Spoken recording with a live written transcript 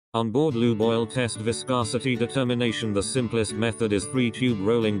Onboard lube oil test viscosity determination. The simplest method is 3-tube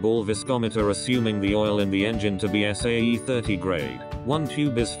rolling ball viscometer, assuming the oil in the engine to be SAE 30 grade. One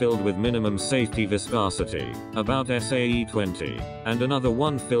tube is filled with minimum safety viscosity, about SAE 20, and another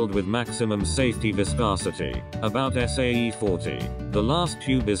one filled with maximum safety viscosity, about SAE 40. The last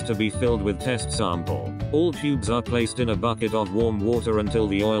tube is to be filled with test sample. All tubes are placed in a bucket of warm water until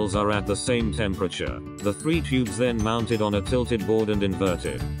the oils are at the same temperature. The 3 tubes then mounted on a tilted board and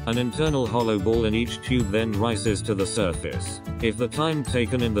inverted. An internal hollow ball in each tube then rises to the surface. If the time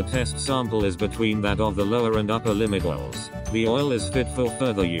taken in the test sample is between that of the lower and upper limit oils, the oil is fit for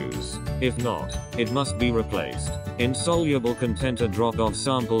further use. If not, it must be replaced. Insoluble content. A drop of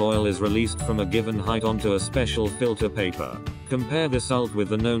sample oil is released from a given height onto a special filter paper. Compare this ULT with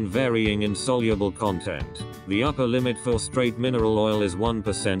the known varying insoluble content. The upper limit for straight mineral oil is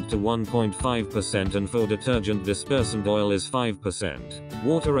 1% to 1.5%, and for detergent dispersant oil is 5%.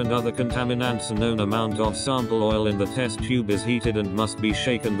 Water and other contaminants. A known amount of sample oil in the test tube is heated and must be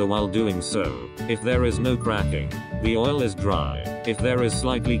shaken while doing so. If there is no cracking, the oil is dry. If there is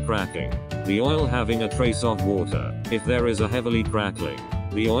slightly cracking, the oil having a trace of water. If there is a heavily crackling,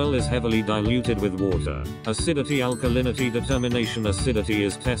 the oil is heavily diluted with water. Acidity alkalinity determination. Acidity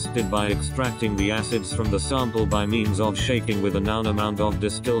is tested by extracting the acids from the sample by means of shaking with a known amount of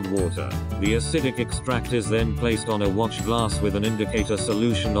distilled water. The acidic extract is then placed on a watch glass with an indicator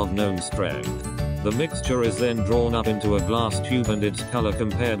solution of known strength. The mixture is then drawn up into a glass tube and its color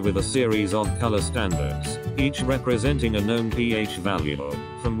compared with a series of color standards, each representing a known pH value,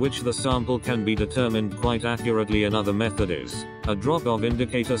 from which the sample can be determined quite accurately. Another method is, a drop of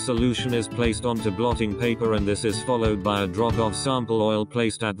indicator solution is placed onto blotting paper, and this is followed by a drop of sample oil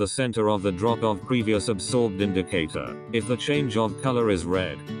placed at the center of the drop of previous absorbed indicator. If the change of color is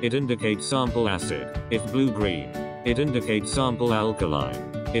red, it indicates sample acid. If blue-green, it indicates sample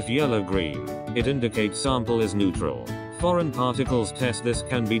alkaline. If yellow-green, it indicates sample is neutral. Foreign particles test. This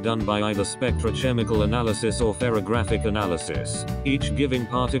can be done by either spectrochemical analysis or ferrographic analysis, each giving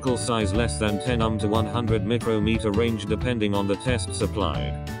particle size less than 10 to 100 micrometer range depending on the test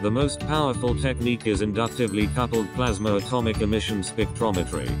supplied. The most powerful technique is inductively coupled plasma atomic emission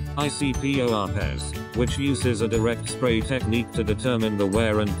spectrometry, ICP-ORPES, which uses a direct spray technique to determine the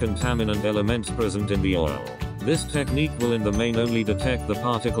wear and contaminant elements present in the oil. This technique will in the main only detect the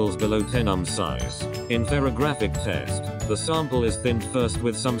particles below 10 size. In ferrographic test, the sample is thinned first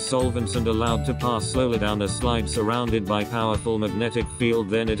with some solvents and allowed to pass slowly down a slide surrounded by powerful magnetic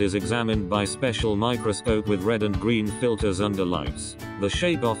field. Then it is examined by special microscope with red and green filters under lights. The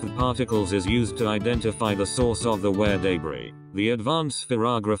shape of the particles is used to identify the source of the wear debris. The advanced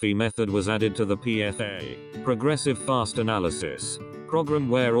ferrography method was added to the PFA, progressive fast analysis program,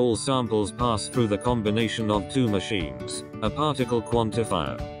 where all samples pass through the combination of 2 machines, a particle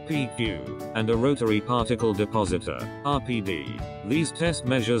quantifier, PQ, and a rotary particle depositor, RPD. These test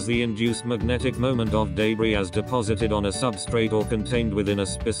measures the induced magnetic moment of debris as deposited on a substrate or contained within a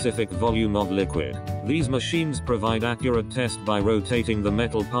specific volume of liquid. These machines provide accurate test by rotating the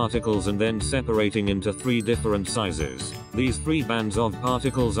metal particles and then separating into 3 different sizes. These 3 bands of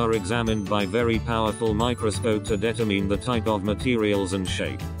particles are examined by very powerful microscope to determine the type of materials and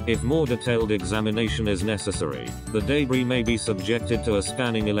shape. If more detailed examination is necessary, the debris may be subjected to a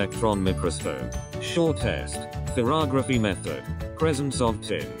scanning electron microscope. Short test. Ferrography method. Presence of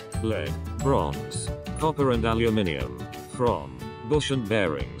tin, lead, bronze, copper and aluminium. From bush and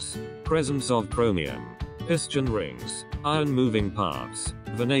bearings. Presence of chromium, piston rings, iron moving parts,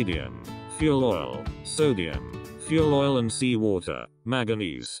 vanadium, fuel oil, sodium, fuel oil and seawater,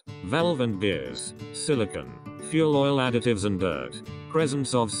 manganese, valve and gears, silicon, fuel oil additives and dirt.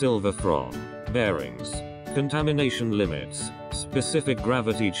 Presence of silver from bearings. Contamination limits. Specific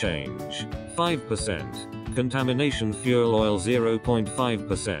gravity change 5%. Contamination fuel oil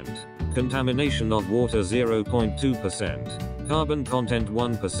 0.5%. Contamination of water 0.2%. Carbon content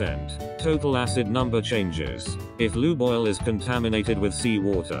 1%. Total acid number changes. If lube oil is contaminated with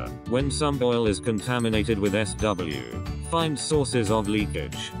seawater, when some oil is contaminated with SW. Find sources of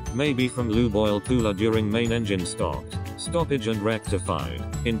leakage. Maybe from lube oil cooler during main engine stoppage and rectified.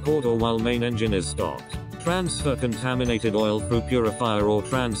 In port or while main engine is stopped. Transfer contaminated oil through purifier or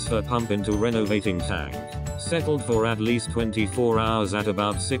transfer pump into renovating tank. Settled for at least 24 hours at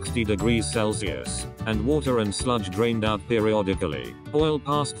about 60 degrees Celsius, and water and sludge drained out periodically. Oil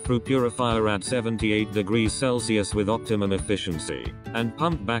passed through purifier at 78 degrees Celsius with optimum efficiency, and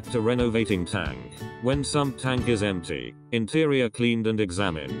pumped back to renovating tank. When sump tank is empty, interior cleaned and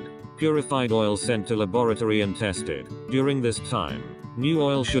examined. Purified oil sent to laboratory and tested. During this time, new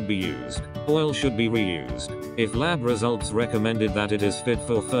oil should be used. Oil should be reused. If lab results recommended that it is fit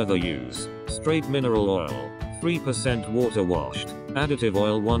for further use. Straight mineral oil, 3% water washed. Additive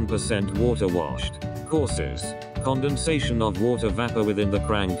oil, 1% water washed. Causes: condensation of water vapor within the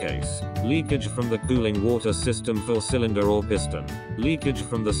crankcase, leakage from the cooling water system for cylinder or piston, leakage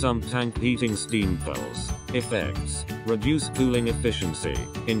from the sump tank heating steam pulse. Effects: reduce cooling efficiency,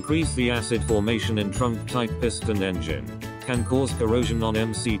 increase the acid formation in trunk-type piston engine, can cause corrosion on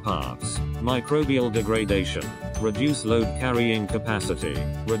MC parts, microbial degradation, reduce load carrying capacity,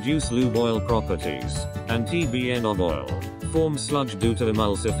 reduce lube oil properties, anti-BN of oil, form sludge due to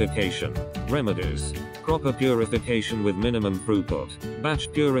emulsification. Remedies: proper purification with minimum throughput,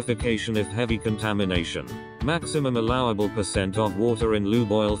 batch purification if heavy contamination, maximum allowable percent of water in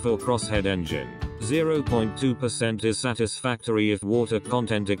lube oil for crosshead engine. 0.2% is satisfactory if water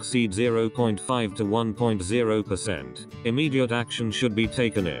content exceeds 0.5 to 1.0%. Immediate action should be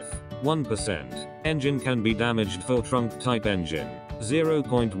taken if 1%. Engine can be damaged for trunk-type engine.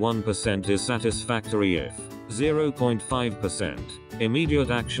 0.1% is satisfactory if 0.5%. Immediate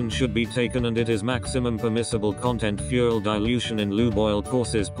action should be taken and it is maximum permissible content. Fuel dilution in lube oil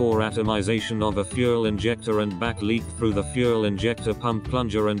causes poor atomization of a fuel injector and back leak through the fuel injector pump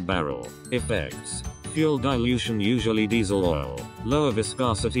plunger and barrel. Effects: fuel dilution, usually diesel oil, lower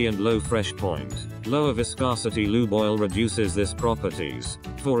viscosity and low fresh point. Lower viscosity lube oil reduces this properties.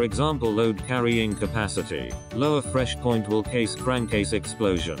 For example, load carrying capacity. Lower fresh point will cause crankcase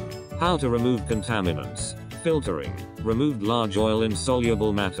explosion. How to remove contaminants: filtering, removed large oil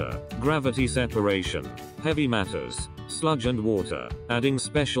insoluble matter, gravity separation, heavy matters, sludge and water, adding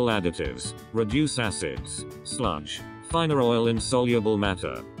special additives, reduce acids, sludge, finer oil insoluble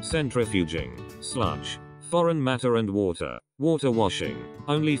matter, centrifuging, sludge, foreign matter and water, water washing,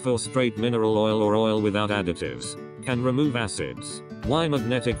 only for straight mineral oil or oil without additives, can remove acids. Why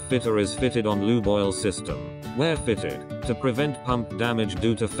magnetic fitter is fitted on lube oil system. Where fitted: to prevent pump damage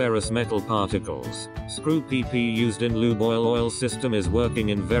due to ferrous metal particles. Screw PP used in lube oil system is working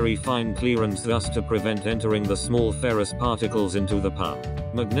in very fine clearance, thus to prevent entering the small ferrous particles into the pump.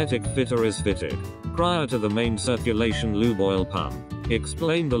 Magnetic fitter is fitted prior to the main circulation lube oil pump.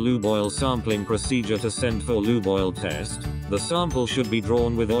 Explain the lube oil sampling procedure to send for lube oil test. The sample should be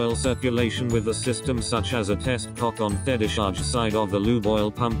drawn with oil circulation with the system, such as a test cock on the discharge side of the lube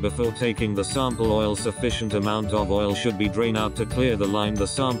oil pump. Before taking the sample oil, sufficient amount of oil should be drained out to clear the line. The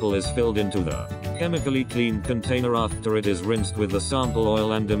sample is filled into the chemically cleaned container. After it is rinsed with the sample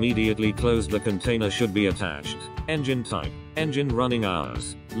oil and immediately closed, the container should be attached. Engine type, engine running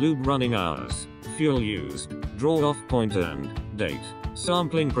hours, lube running hours, fuel used, draw off point and date.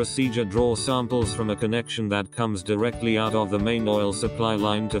 Sampling procedure: draw samples from a connection that comes directly out of the main oil supply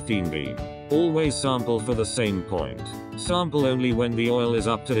line to thin beam. Always sample for the same point. Sample only when the oil is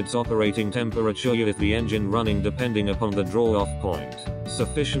up to its operating temperature with the engine running, depending upon the draw-off point.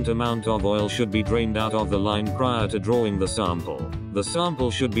 Sufficient amount of oil should be drained out of the line prior to drawing the sample. The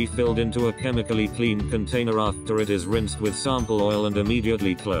sample should be filled into a chemically cleaned container after it is rinsed with sample oil and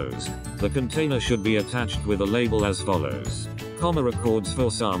immediately closed. The container should be attached with a label as follows: comma records for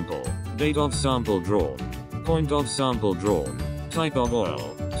sample, date of sample drawn, point of sample drawn, type of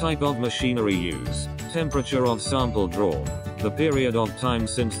oil, type of machinery use, temperature of sample drawn, the period of time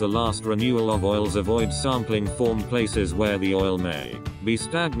since the last renewal of oils. Avoid sampling form places where the oil may be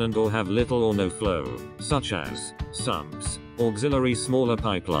stagnant or have little or no flow, such as sumps, auxiliary smaller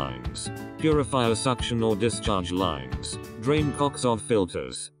pipelines, purifier suction or discharge lines, drain cocks of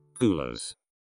filters, coolers.